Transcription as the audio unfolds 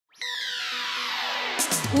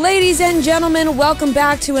Ladies and gentlemen, welcome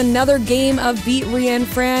back to another game of Beat Ria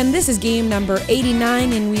Fran. This is game number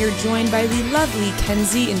 89, and we are joined by the lovely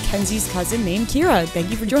Kenzie and Kenzie's cousin named Kira. Thank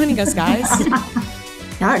you for joining us, guys.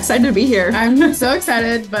 Yeah, excited to be here. I'm so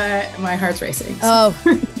excited, but my heart's racing. So.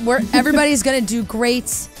 Everybody's gonna do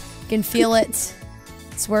great. Can feel it.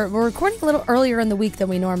 So we're recording a little earlier in the week than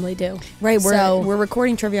we normally do. Right, we're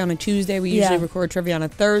recording trivia on a Tuesday. We usually record trivia on a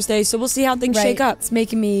Thursday, so we'll see how things shake up. It's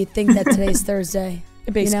making me think that today's Thursday.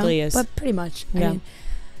 It basically is. But pretty much. Yeah. I mean.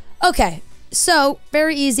 Okay, so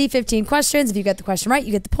very easy, 15 questions. If you get the question right,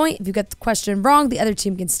 you get the point. If you get the question wrong, the other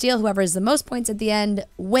team can steal. Whoever has the most points at the end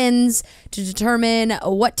wins. To determine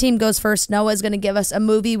what team goes first, Noah is going to give us a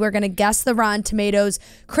movie. We're going to guess the Rotten Tomatoes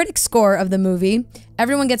critic score of the movie.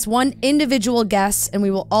 Everyone gets one individual guess, and we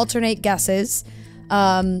will alternate guesses.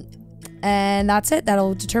 And that's it.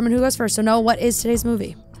 That'll determine who goes first. So Noah, what is today's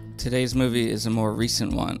movie? Today's movie is a more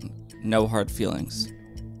recent one. No Hard Feelings.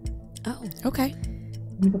 Oh, okay.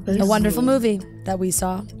 A wonderful movie that we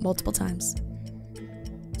saw multiple times.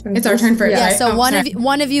 It's our turn first. Yeah, right? so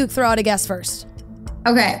one of you throw out a guess first.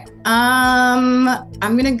 Okay. I'm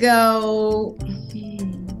gonna go.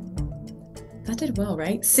 That did well,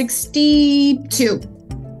 right? 62.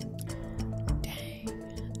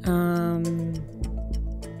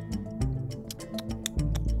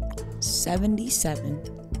 77.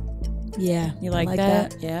 Yeah. You like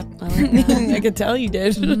that? Yeah. I like that. I could tell you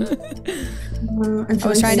did. I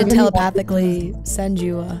was trying to telepathically send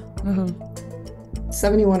you a...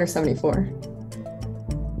 71 or 74.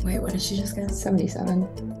 Wait, what did she just get? 77.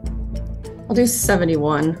 I'll do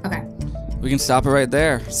 71. Okay. We can stop it right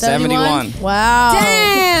there. 71. Wow.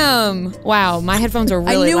 Damn! Wow, my headphones are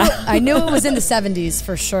really loud. I knew it was in the 70s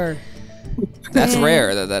for sure. That's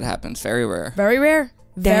rare that happens. Very rare. Very rare?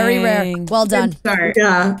 Very rare. Well done. Sorry.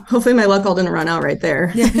 Yeah, hopefully my luck all didn't run out right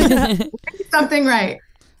there. Something right.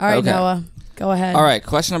 All right, Okay. Noah. Go ahead. All right,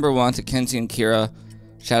 question number 1 to Kenzie and Kira.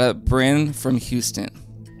 Shout out Bryn from Houston.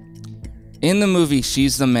 In the movie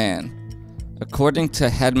She's the Man, according to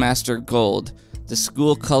Headmaster Gold, the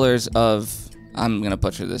school colors of, I'm going to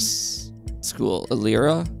butcher this school,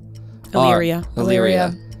 Illyria? Illyria.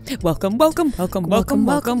 Illyria. Welcome to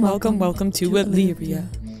Illyria.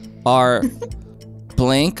 Are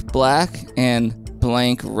blank black and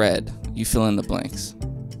blank red. You fill in the blanks.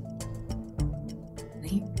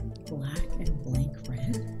 Black and blank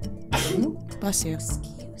red. Bless you.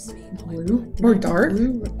 Excuse me. Blue or dark? I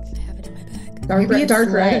have it in my bag. Dark Maybe red, it's dark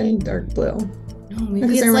red red. and dark blue. No, maybe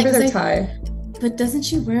Because it's I remember their like, tie. but doesn't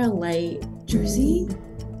she wear a light jersey?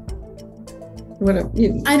 What a,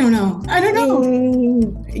 you, I don't know. I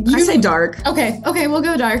say dark. Okay, we'll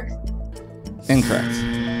go dark. Incorrect.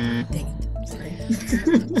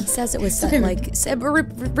 He says it was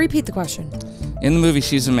repeat the question. In the movie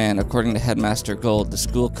She's a Man, according to Headmaster Gold, the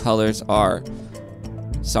school colors are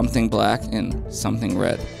something black and something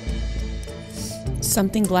red.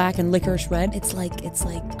 Something black and licorice red. It's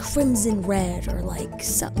like crimson red or like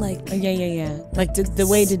something like. Yeah. Like the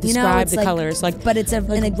way to describe the colors, like. But it's an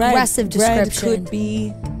red, aggressive description. Red could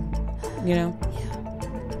be, you know.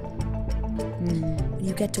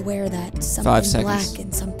 You get to wear that 5 something seconds. black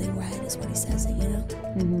and something red is what he says. You know.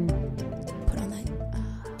 Put on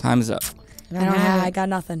that. Time's up. I got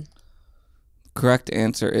nothing. Correct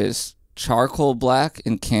answer is charcoal black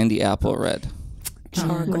and candy apple red.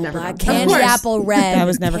 Charcoal black, Of candy course. apple red. That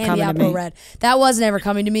was never candy coming to apple me. red. That was never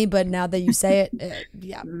coming to me, but now that you say it,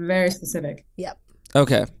 yeah, Very specific. yep.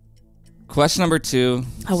 Okay. Question number 2.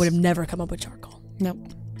 I would have never come up with charcoal. Nope.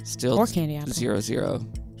 Still Or candy apple.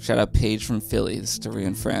 0-0. Shout out Paige from Philly. This is to Ria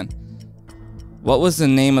and Fran. What was the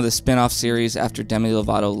name of the spin-off series after Demi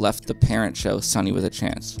Lovato left the parent show Sunny with a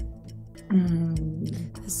Chance?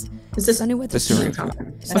 Is this Sunny with This the is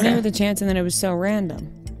Sunny with a Chance, and then it was so random.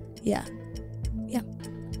 Yeah.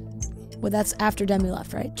 Well, that's after Demi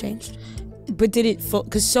left, right? Changed. But did it?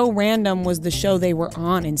 Because So Random was the show they were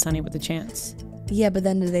on in Sunny with a Chance. Yeah, but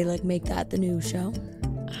then did they make that the new show?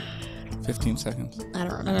 15 seconds. I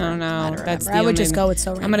don't I remember. don't know. That's the I would just only- go with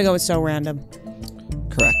so random. I'm gonna go with So Random.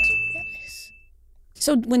 Correct.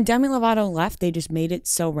 So when Demi Lovato left, they just made it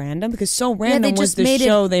So Random because So Random they was just the made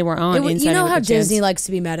show they were on. in You Sunny know with how a Chance. Disney likes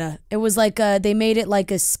to be meta. It was like they made it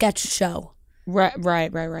like a sketch show. Right. You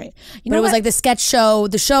But know it was what? like the sketch show.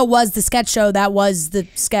 The show was the sketch show. That was the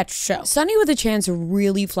sketch show. Sunny with a Chance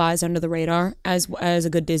really flies under the radar as a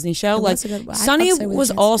good Disney show. It Like was a good- I Sunny thought Sunny with a was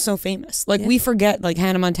Chance. also famous. Like we forget like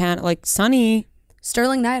Hannah Montana. Like Sunny,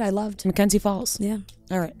 Sterling Knight, I loved. Mackenzie Falls. Yeah.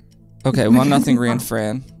 All right. Okay, 1-0 Ria and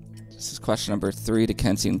Fran. This is question number 3 to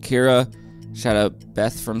Kenzie and Kira. Shout out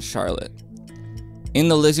Beth from Charlotte. In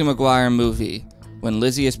the Lizzie McGuire movie, when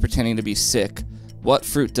Lizzie is pretending to be sick, What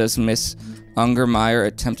fruit does Miss Ungermeyer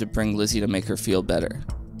attempt to bring Lizzie to make her feel better?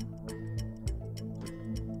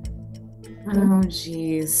 Oh,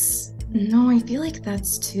 jeez. No, I feel like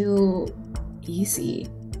that's too easy.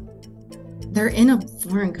 They're in a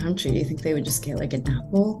foreign country. You think they would just get like an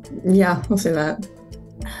apple? Yeah, I'll say that.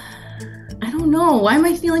 I don't know. Why am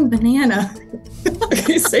I feeling banana?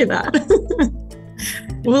 Okay, say that.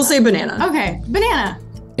 We'll say banana. Okay, banana.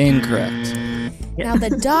 Incorrect. Now the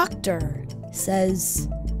doctor says,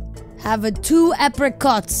 have 2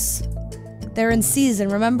 apricots. They're in season,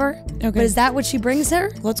 remember? Okay. But is that what she brings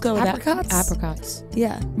her? Let's go with Apricots? Apricots.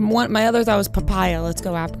 Yeah. My other thought was papaya. Let's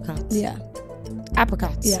go apricots. Yeah.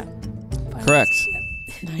 Apricots. Yeah. Correct.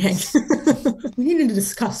 Nice. We need to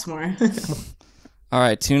discuss more. All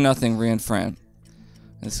right, 2-0 Ria and Fran.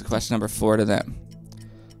 This is question number 4 to them.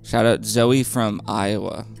 Shout out Zoe from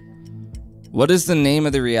Iowa. What is the name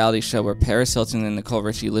of the reality show where Paris Hilton and Nicole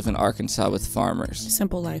Richie live in Arkansas with farmers?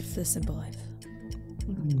 Simple life. The simple life.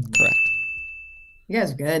 Correct. You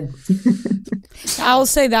guys are good. I'll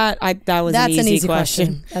say that. That's an easy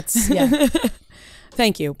question. That's yeah.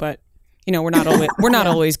 Thank you, but we're not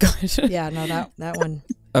always good. Yeah, no, that one.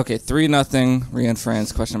 Okay, 3-0 Ria and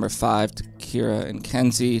Fran's question number 5 to Kira and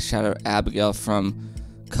Kenzie. Shout out Abigail from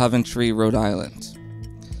Coventry, Rhode Island.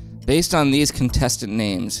 Based on these contestant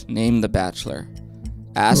names, name the Bachelor.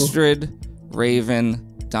 Astrid, Raven,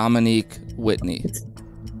 Dominique, Whitney.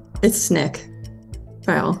 It's Nick.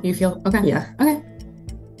 Kyle. You feel okay? Yeah. Okay.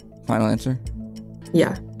 Final answer?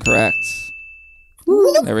 Yeah. Correct.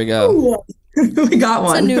 There we go. We got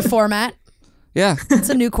It's one. a new format. Yeah. It's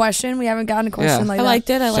a new question. We haven't gotten a question Yeah. like I that. liked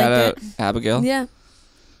it. Shout out Abigail. Yeah.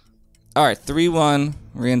 All right, 3-1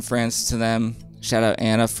 Ria and Fran's to them. Shout out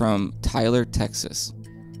Anna from Tyler, Texas.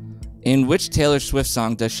 In which Taylor Swift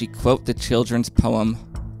song does she quote the children's poem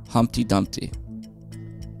Humpty Dumpty?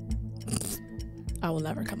 I will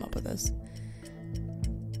never come up with this.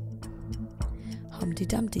 Humpty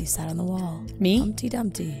Dumpty sat on the wall. Me? Humpty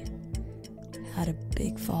Dumpty had a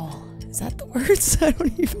big fall. Is that the words? I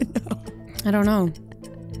don't even know. I don't know.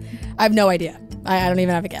 I have no idea. I don't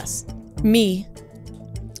even have a guess. Me.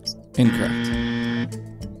 Incorrect.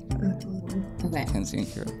 Okay. Kenzie and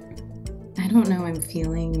Kira. I don't know. I'm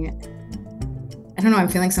feeling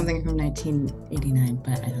something from 1989,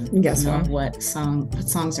 but I don't Guess know what? what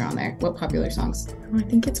songs are on there. What popular songs? I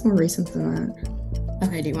think it's more recent than that.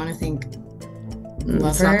 Okay, do you want to think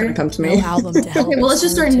It's not gonna come to No me. album to help. Okay, well, let's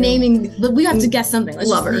just start us too. naming. We have to guess something. Let's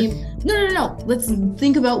Lover. Just name, no. Let's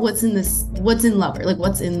think about what's in Lover. Like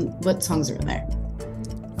what songs are in there?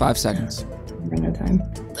 5 seconds. Run out of time.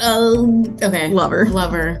 Okay.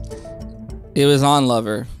 Lover. It was on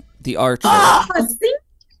Lover, the Archer.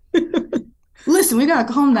 Listen, we gotta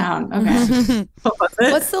calm down. Okay.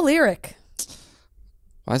 What's the lyric?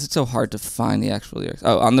 Why is it so hard to find the actual lyrics?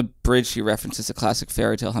 Oh, on the bridge she references the classic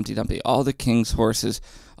fairy tale Humpty Dumpty. All the king's horses,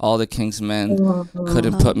 all the king's men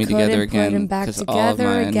couldn't put me together Couldn't put again him back because all of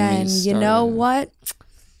together my again. enemies You know started. what?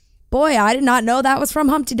 Boy, I did not know that was from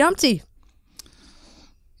Humpty Dumpty.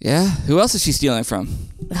 Yeah, who else is she stealing from?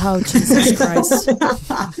 Oh, Jesus Christ.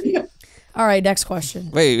 All right, next question.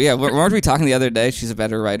 Wait, yeah, weren't we talking the other day? She's a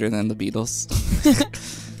better writer than the Beatles.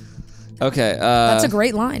 Okay. That's a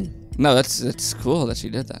great line. No, it's cool that she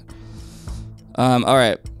did that. All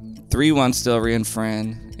right, 3-1 still, Ria and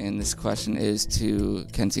Fran, and this question is to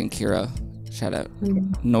Kenzie and Kira. Shout out.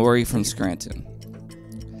 Nori from Scranton.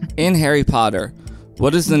 In Harry Potter,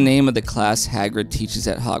 what is the name of the class Hagrid teaches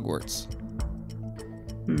at Hogwarts?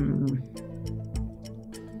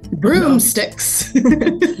 Broomsticks.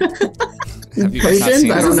 Have you guys not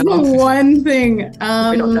seen I this? don't know. One thing.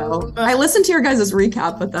 I don't know. I listened to your guys'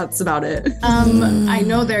 recap, but that's about it. I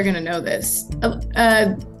know they're gonna know this.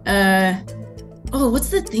 What's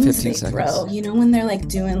the things 15 they throw? seconds. You know, when they're like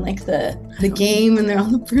doing like the game and they're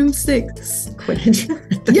on the broomsticks. Quidditch.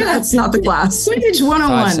 Yeah, That's not the class. Quidditch 5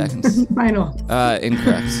 101. seconds. Final.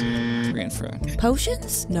 Incorrect. Ria and Fran.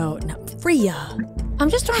 Potions? No. Ria. I'm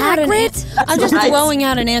just throwing out I'm just Right. throwing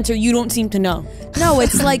out an answer you don't seem to know. No,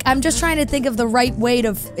 it's like I'm just trying to think of the right way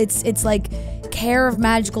to. It's like care of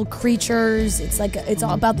magical creatures. It's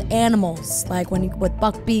all about the animals. Like with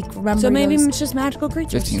Buckbeak. Remember? So maybe those? it's just magical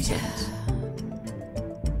creatures. 15 seconds.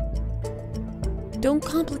 Don't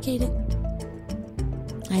complicate it.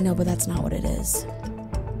 I know, but that's not what it is.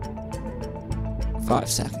 5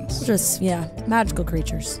 seconds. Just magical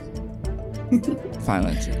creatures. Final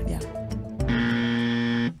answer.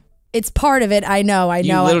 It's part of it. I know.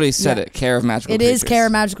 You literally said it. Care of magical It creatures. is care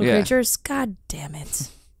of magical Yeah. creatures. God damn it.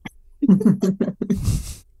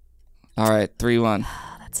 All right, 3-1.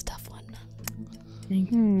 That's a tough one.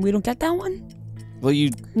 We don't get that one? Well,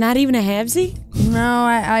 you. Not even a halvesy? No,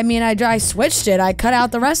 I mean, I switched it. I cut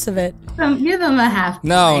out the rest of it. Give them a half.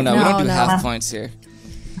 No, we No, don't do no. half points here.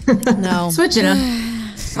 No. Switch it up.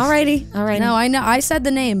 Alrighty. No, I know. I said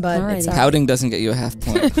the name, but it's all right. Pouting doesn't get you a half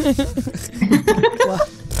point. Well,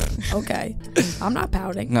 okay. I'm not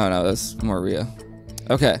pouting. No, that's more Ria.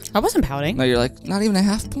 Okay. I wasn't pouting. No, you're like, not even a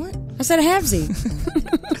half point? I said a halvesy.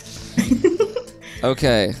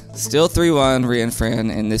 Okay. Still 3-1, Ria and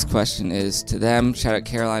Fran, and this question is to them. Shout out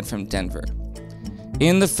Caroline from Denver.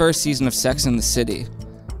 In the first season of Sex and the City,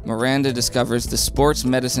 Miranda discovers the sports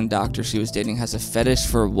medicine doctor she was dating has a fetish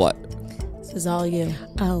for what? This is all you.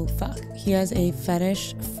 Oh, fuck. He has a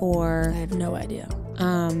fetish for... I have no idea.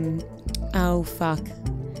 Oh, fuck.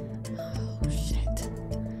 Oh, shit.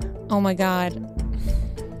 Oh, my God.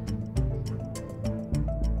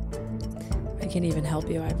 I can't even help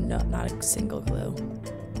you. I have not a single clue.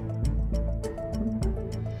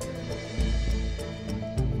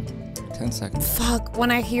 Ten seconds. Fuck.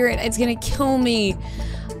 When I hear it, it's gonna kill me.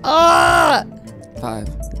 Ah! 5.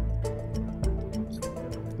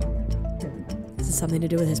 Is it something to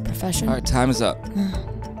do with his profession? All right, time is up.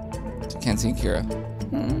 To Kenzie and Kira.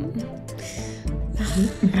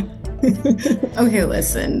 Okay,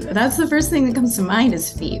 listen. That's the first thing that comes to mind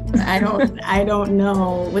is feet. I don't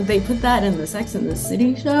know. Would they put that in the Sex and the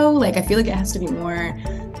City show? Like, I feel like it has to be more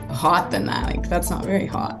hot than that. Like, that's not very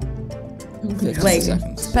hot. 50 Like-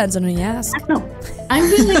 seconds. Depends on who you ask. I don't know. I'm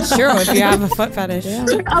feeling Sure, if you have a foot fetish.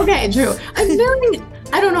 okay, true. I'm feeling.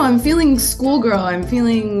 I don't know. I'm feeling schoolgirl. I'm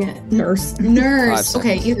feeling Nurse. 5 nurse. seconds.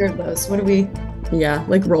 Okay, either of those. What do we? Yeah,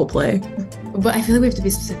 like role play. But I feel like we have to be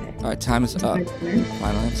specific. All right, time is up.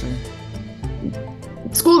 Final answer.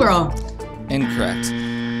 Schoolgirl. Incorrect.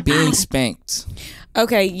 Being spanked.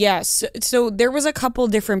 Okay, yes. So there was a couple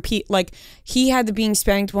different like he had the being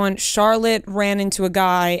spanked one. Charlotte ran into a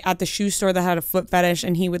guy at the shoe store that had a foot fetish,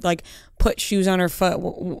 and he would like put shoes on her foot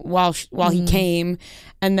while he came.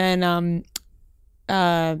 And then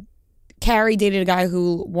Carrie dated a guy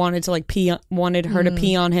who wanted to like wanted her to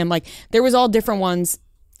pee on him. Like there was all different ones.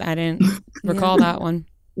 I didn't recall that one.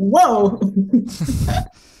 Whoa.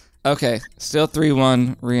 Okay, still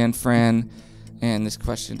 3-1, Ria and Fran. And this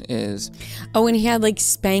question is... Oh, and he had like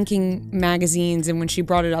spanking magazines, and when she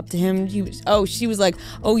brought it up to him, she was like,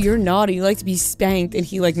 "Oh, you're naughty. You like to be spanked," and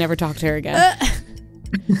he like never talked to her again.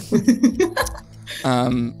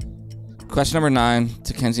 Question number 9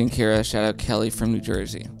 to Kenzie and Kira. Shout out Kelly from New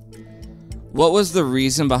Jersey. What was the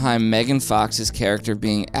reason behind Megan Fox's character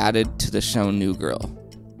being added to the show New Girl?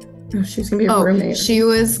 Oh, she's gonna be a roommate. She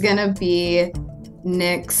was gonna be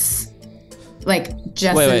Nick's, like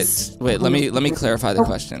Jess's. Wait. Let me clarify the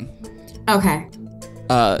question. Okay.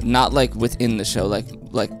 Not like within the show, like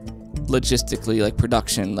logistically, like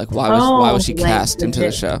production. Like why was she like cast into the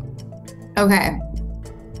legit. show? Okay.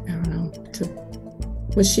 I don't know.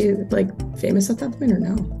 Was she like famous at that point or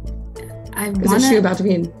no? Is she about to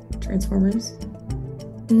be in Transformers?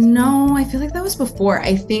 No, I feel like that was before.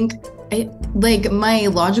 I think like my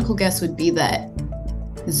logical guess would be that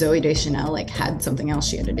Zooey Deschanel like had something else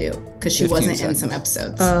she had to do because she 15 wasn't in seconds. some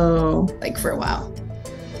episodes Oh, like for a while.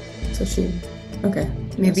 so she. Okay.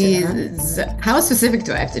 Maybe Say that. how specific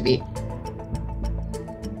do I have to be?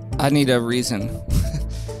 I need a reason.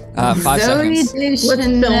 5 Zooey seconds.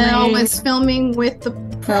 Deschanel was filming with the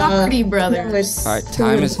Property No, Brothers. it's All right,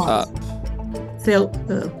 time is up.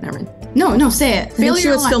 Never mind. No, say it. I think she to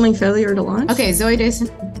was Launch. filming Failure to Launch. Okay, Zooey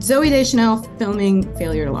Deschanel filming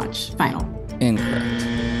Failure to Launch. Final. Incorrect.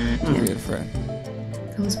 Ria and Fran.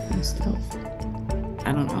 That was stuff.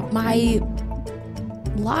 I don't know. My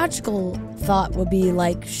logical thought would be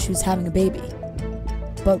like she was having a baby,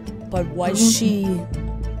 but was she?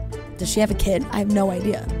 Does she have a kid? I have no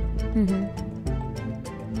idea.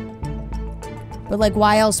 But like,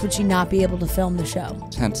 why else would she not be able to film the show?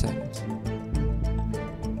 10 seconds.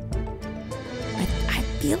 I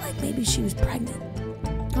feel like maybe she was pregnant.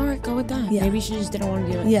 All right, go with that. Yeah. Maybe she just didn't want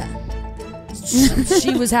to do it. Yeah.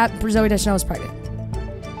 She was Zooey Deschanel was pregnant.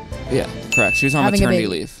 Yeah, correct. She was on Having a maternity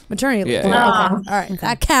baby. leave. Maternity leave. Yeah, yeah. Okay. All right.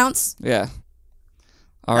 That counts. Yeah.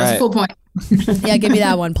 All That's a right. full point. Yeah, give me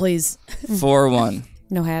that one, please. 4-1.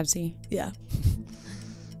 No halvesy. Yeah.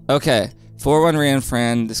 Okay. 4-1, Ria and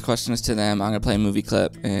Fran. This question is to them. I'm going to play a movie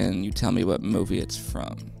clip, and you tell me what movie it's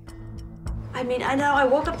from. I mean, I know I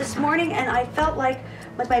woke up this morning and I felt like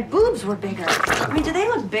my boobs were bigger. I mean, do they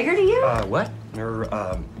look bigger to you? What? Or,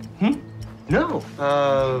 No.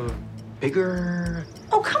 Bigger.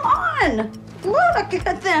 Oh, come on! Look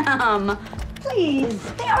at them!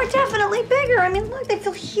 Please. They are definitely bigger. I mean, look, they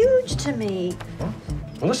feel huge to me.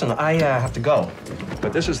 Well, listen, I have to go.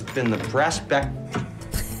 But this has been the breast.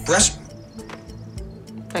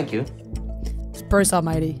 Thank you. It's Bruce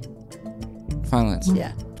Almighty. Final answer.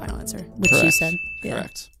 Yeah, final answer. What she Correct. said. Yeah.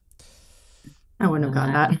 Correct. I wouldn't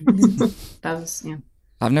have gotten that. That was, yeah.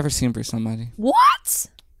 I've never seen Bruce Almighty. What?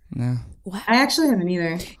 No. I actually haven't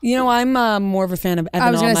either. You know, I'm more of a fan of Evan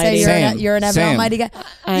I was going to Almighty. say you're an Evan Same. Almighty guy.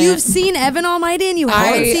 You've seen Evan Almighty and you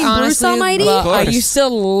haven't seen Bruce honestly Almighty? I course. used to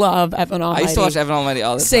love Evan Almighty. I used to watch Evan Almighty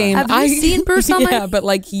all the Same. time. Have you seen Bruce Almighty? Yeah, but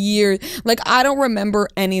like years. Like I don't remember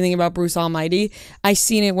anything about Bruce Almighty. I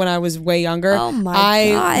seen it when I was way younger. Oh my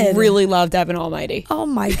I God. really loved Evan Almighty. Oh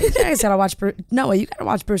my god! You guys gotta watch. No, you gotta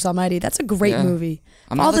watch Bruce Almighty. That's a great Yeah. movie.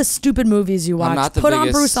 I'm All not the the- stupid movies you I'm watch, not the put biggest,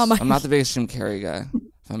 on Bruce Almighty. I'm not the biggest Jim Carrey guy,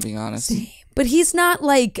 if I'm being honest. But he's not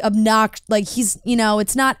like obnoxious. Like he's,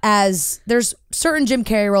 it's not as. There's certain Jim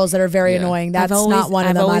Carrey roles that are very Yeah. annoying. That's I've not one of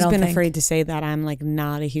them. I've always I don't been think. afraid to say that I'm like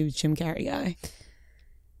not a huge Jim Carrey guy.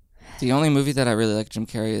 The only movie that I really like Jim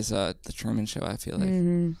Carrey is The Truman Show, I feel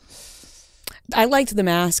like. I liked The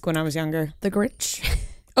Mask when I was younger. The Grinch.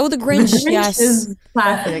 Oh, The Grinch. Yes, Is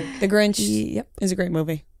classic. The Grinch Yep. is a great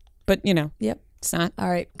movie, but Yep. it's not. All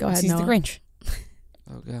right, go ahead. He's Noah. The Grinch.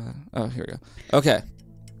 Oh, God. Oh, here we go. Okay.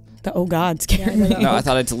 The oh God scared me. No, I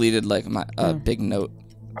thought I deleted like my big note.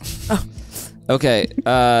 Oh. Okay.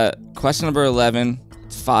 Question number 11.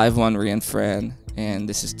 It's 5-1 Ria and Fran. And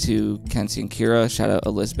this is to Kenzie and Kira. Shout out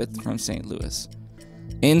Elizabeth from St. Louis.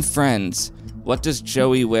 In Friends, what does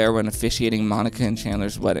Joey wear when officiating Monica and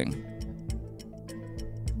Chandler's wedding?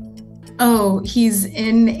 Oh, he's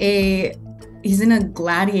in a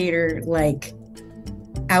gladiator like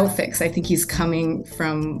outfit. 'Cause I think he's coming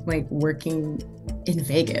from like working in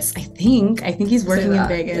Vegas. I think he's working in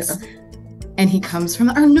Vegas, and he comes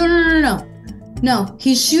from. Or no.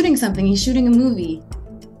 He's shooting something. He's shooting a movie.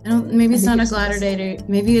 Maybe it's not a gladiator.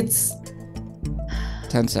 Maybe it's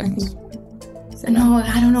 10 seconds. no.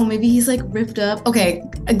 I don't know. Maybe he's like ripped up. Okay,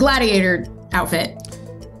 a gladiator outfit.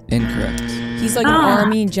 Incorrect. He's like an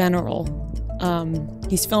army general.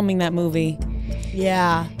 He's filming that movie.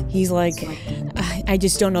 Yeah. He's like, I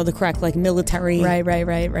just don't know the correct like military. Right.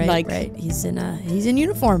 Like- Right. He's in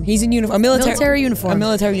uniform. He's in uniform. A military uniform. A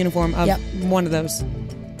military uniform of Yep. one of those.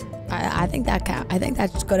 I think that I think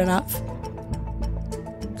that's good enough.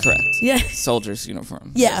 Correct. Yeah. Soldier's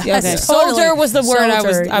uniform. Yeah. Yeah, okay. Totally. Soldier was the word I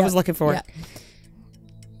Soldier, was looking for. Yeah.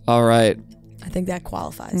 All right. I think that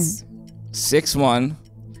qualifies. 6-1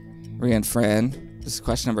 Ria and Fran. This is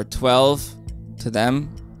question number 12 to them.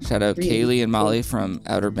 Shout out Kaylee and Molly from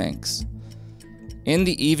Outer Banks. In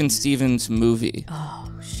the Even Stevens movie, Oh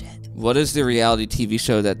shit. what is the reality TV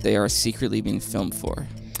show that they are secretly being filmed for?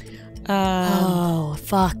 Oh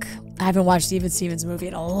fuck. I haven't watched Even Stevens movie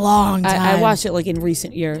in a long time. I watched it like in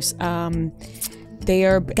recent years. They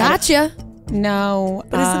are Gotcha. No,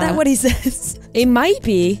 But isn't that what he says? it might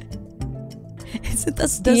be?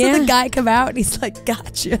 Doesn't Yeah. the guy come out and he's like,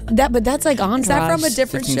 gotcha? But that's like Entourage. Is that from a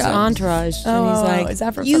different 15 show? seconds. Entourage? Oh, and he's like, is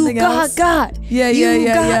that from you something else? got. Yeah, You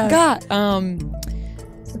yeah. got.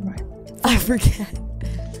 I forget.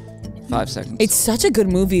 5 seconds. It's such a good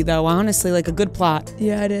movie though. Honestly, like a good plot.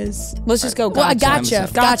 Yeah, it is. Let's just go. Well, I Gotcha.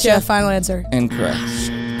 gotcha. Gotcha. Final answer. Incorrect.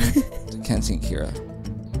 To Kenzie and Kira.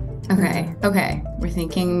 Okay. We're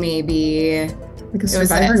thinking maybe Like a it was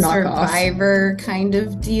Survivor a knockoff. Survivor kind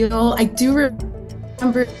of deal. I do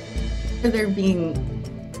remember there being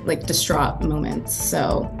like distraught moments.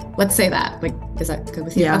 So let's say that. Like, is that good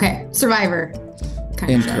with you? Yeah. Okay, Survivor.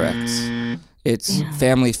 Kind of show. Incorrect. It's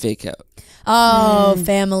Family Fake Out. Oh,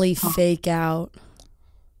 family fake out.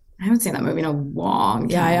 I haven't seen that movie in a long time.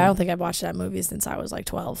 Yeah, I don't think I've watched that movie since I was like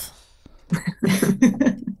 12.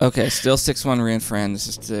 Okay, still 6-1 Ria and Fran. This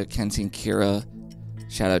is to Kenzie and Kira.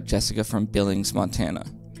 Shout out Jessica from Billings, Montana.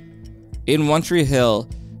 In One Tree Hill,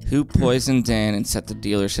 who poisoned Dan and set the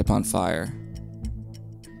dealership on fire?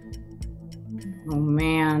 Oh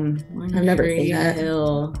man, I've never Tree seen that.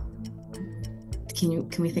 Hill. Can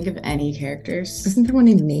we think of any characters? Isn't there one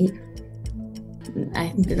named Nate?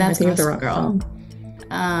 That's think of the Gossip wrong Girl.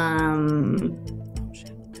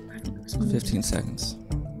 film. 15 seconds.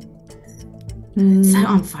 Set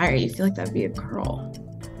on fire. You feel like that'd be a girl.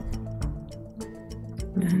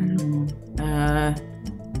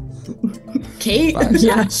 Kate.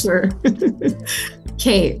 Yeah, sure.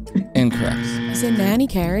 Kate. Incorrect. Is it Nanny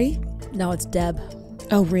Carey? No, it's Deb.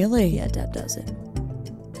 Oh, really? Yeah, Deb does it.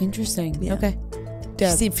 Interesting. Yeah. Okay.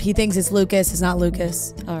 See if he thinks it's Lucas. It's not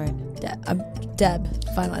Lucas. All right. Deb.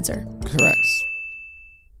 Final answer. Correct.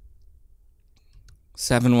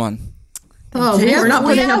 7-1. Oh, Okay, we're not we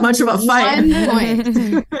putting up have much of a fight. 1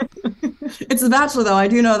 point. It's The Bachelor, though. I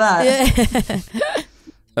do know that.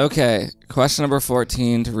 Okay, question number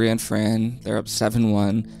 14 to Ria and Fran. They're up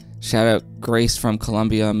 7-1. Shout out Grace from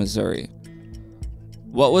Columbia, Missouri.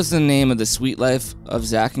 What was the name of the Sweet Life of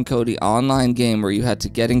Zack and Cody online game where you had to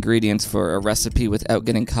get ingredients for a recipe without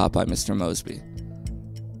getting caught by Mr. Mosby?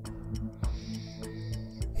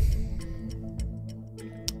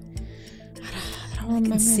 I don't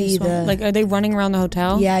remember see this one. the- Like, are they running around the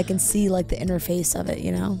hotel? Yeah, I can see like the interface of it,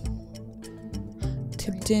 you know?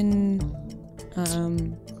 Tipton.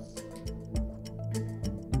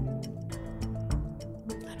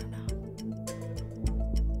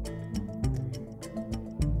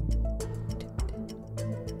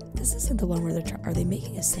 This isn't the one where are they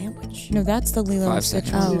making a sandwich? No, that's the Lilo 5 and Stitch.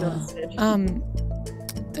 seconds.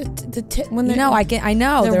 When they're I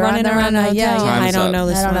know. they're running around the hotel. yeah. Time's I don't up. know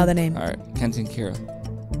this I don't one. know the name. All right, Kenton, Kira.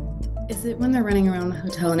 Is it when they're running around the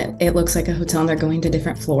hotel and it looks like a hotel and they're going to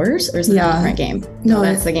different floors, or is it a Yeah. different game? No,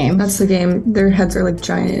 that's the game. That's the game. Their heads are like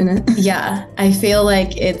giant in it. Yeah, I feel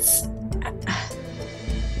like it's.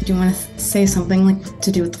 Do you want to say something like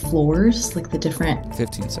to do with the floors, like the different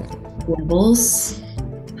 15 seconds. levels,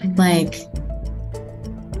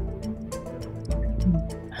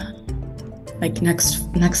 like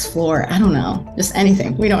next floor? I don't know. Just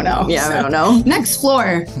anything. We don't know. Yeah, I don't know. Next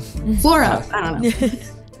floor, floor up. I don't know.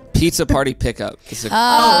 Pizza Party Pickup. It's a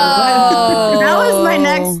Oh. That was my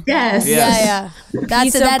next guess. Yeah. That's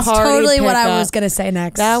Pizza Party totally what I Pickup. was gonna say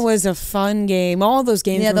next. That was a fun game. All those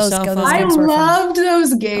games Yeah, were those so go- fun. those I games were fun. loved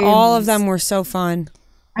those games. All of them were so fun.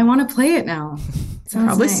 I want to play it now. Sounds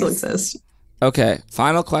Probably nice. still exist. Okay,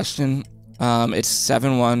 final question. It's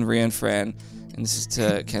 7-1, Ria and Fran, and this is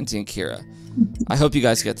to Kenty and Kira. I hope you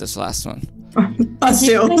guys get this last one. Us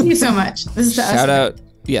too. Thank you so much. This is to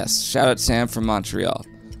us. Shout out Sam from Montreal.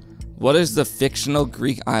 What is the fictional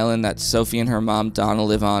Greek island that Sophie and her mom Donna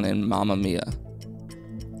live on in Mamma Mia?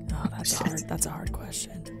 Oh, that's a hard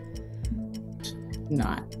question.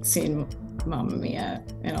 Not seen Mamma Mia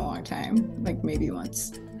in a long time. Like maybe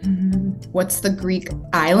once. What's the Greek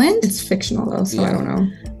island? It's fictional though, so I Yeah. don't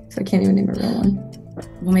know. So I can't even name a real one.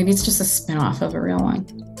 Well, maybe it's just a spin-off of a real one.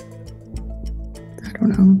 I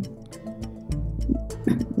don't know.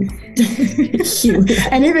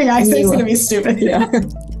 Anything I say is You- gonna be stupid. Yeah.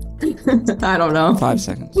 I don't know. 5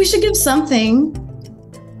 seconds. We should give something.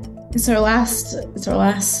 It's our last.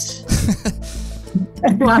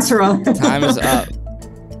 Last row. Time is up.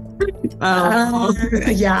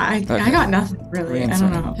 Yeah, I Okay. got nothing really. I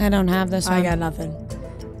don't know. I don't have this one. I got nothing.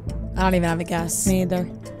 I don't even have a guess. Me either.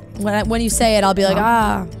 When you say it, I'll be like,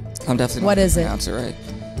 I'm definitely What not is it? gonna pronounce it right.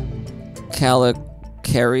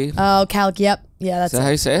 Calicari. oh, Calic. Yep. Yeah, that's Is that how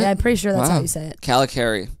you say it? Yeah, I'm pretty sure that's Wow. how you say it.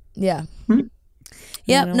 Calicari. Yeah. Hmm?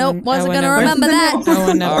 Yep. I Nope. wouldn't- Wasn't I gonna wouldn't remember that. I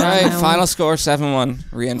wouldn't have All gotten right, that one. final score 7-1,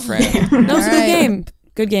 Ria and Fran. That was a All good right. game.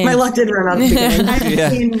 Good game. My luck didn't run out at the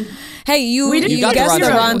beginning. Yeah. Hey, you We did- You got the guessed Rotten the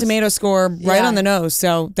Rotten Tomatoes. Tomato score right Yeah. on the nose,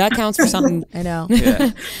 so that counts for something. I know. Yeah.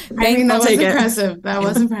 I mean, that was take it. impressive. That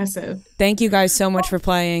was impressive. Thank you guys so much for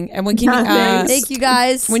playing. And when can you, Thanks. Thank you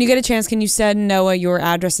guys. when you get a chance, can you send Noah your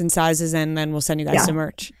address and sizes, and then we'll send you guys Yeah. some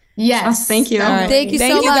merch. Yes. Thank you. All right. Thank you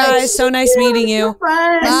Thank so you much. guys. So nice meeting you.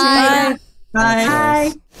 Bye. Bye. Bye.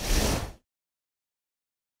 Bye.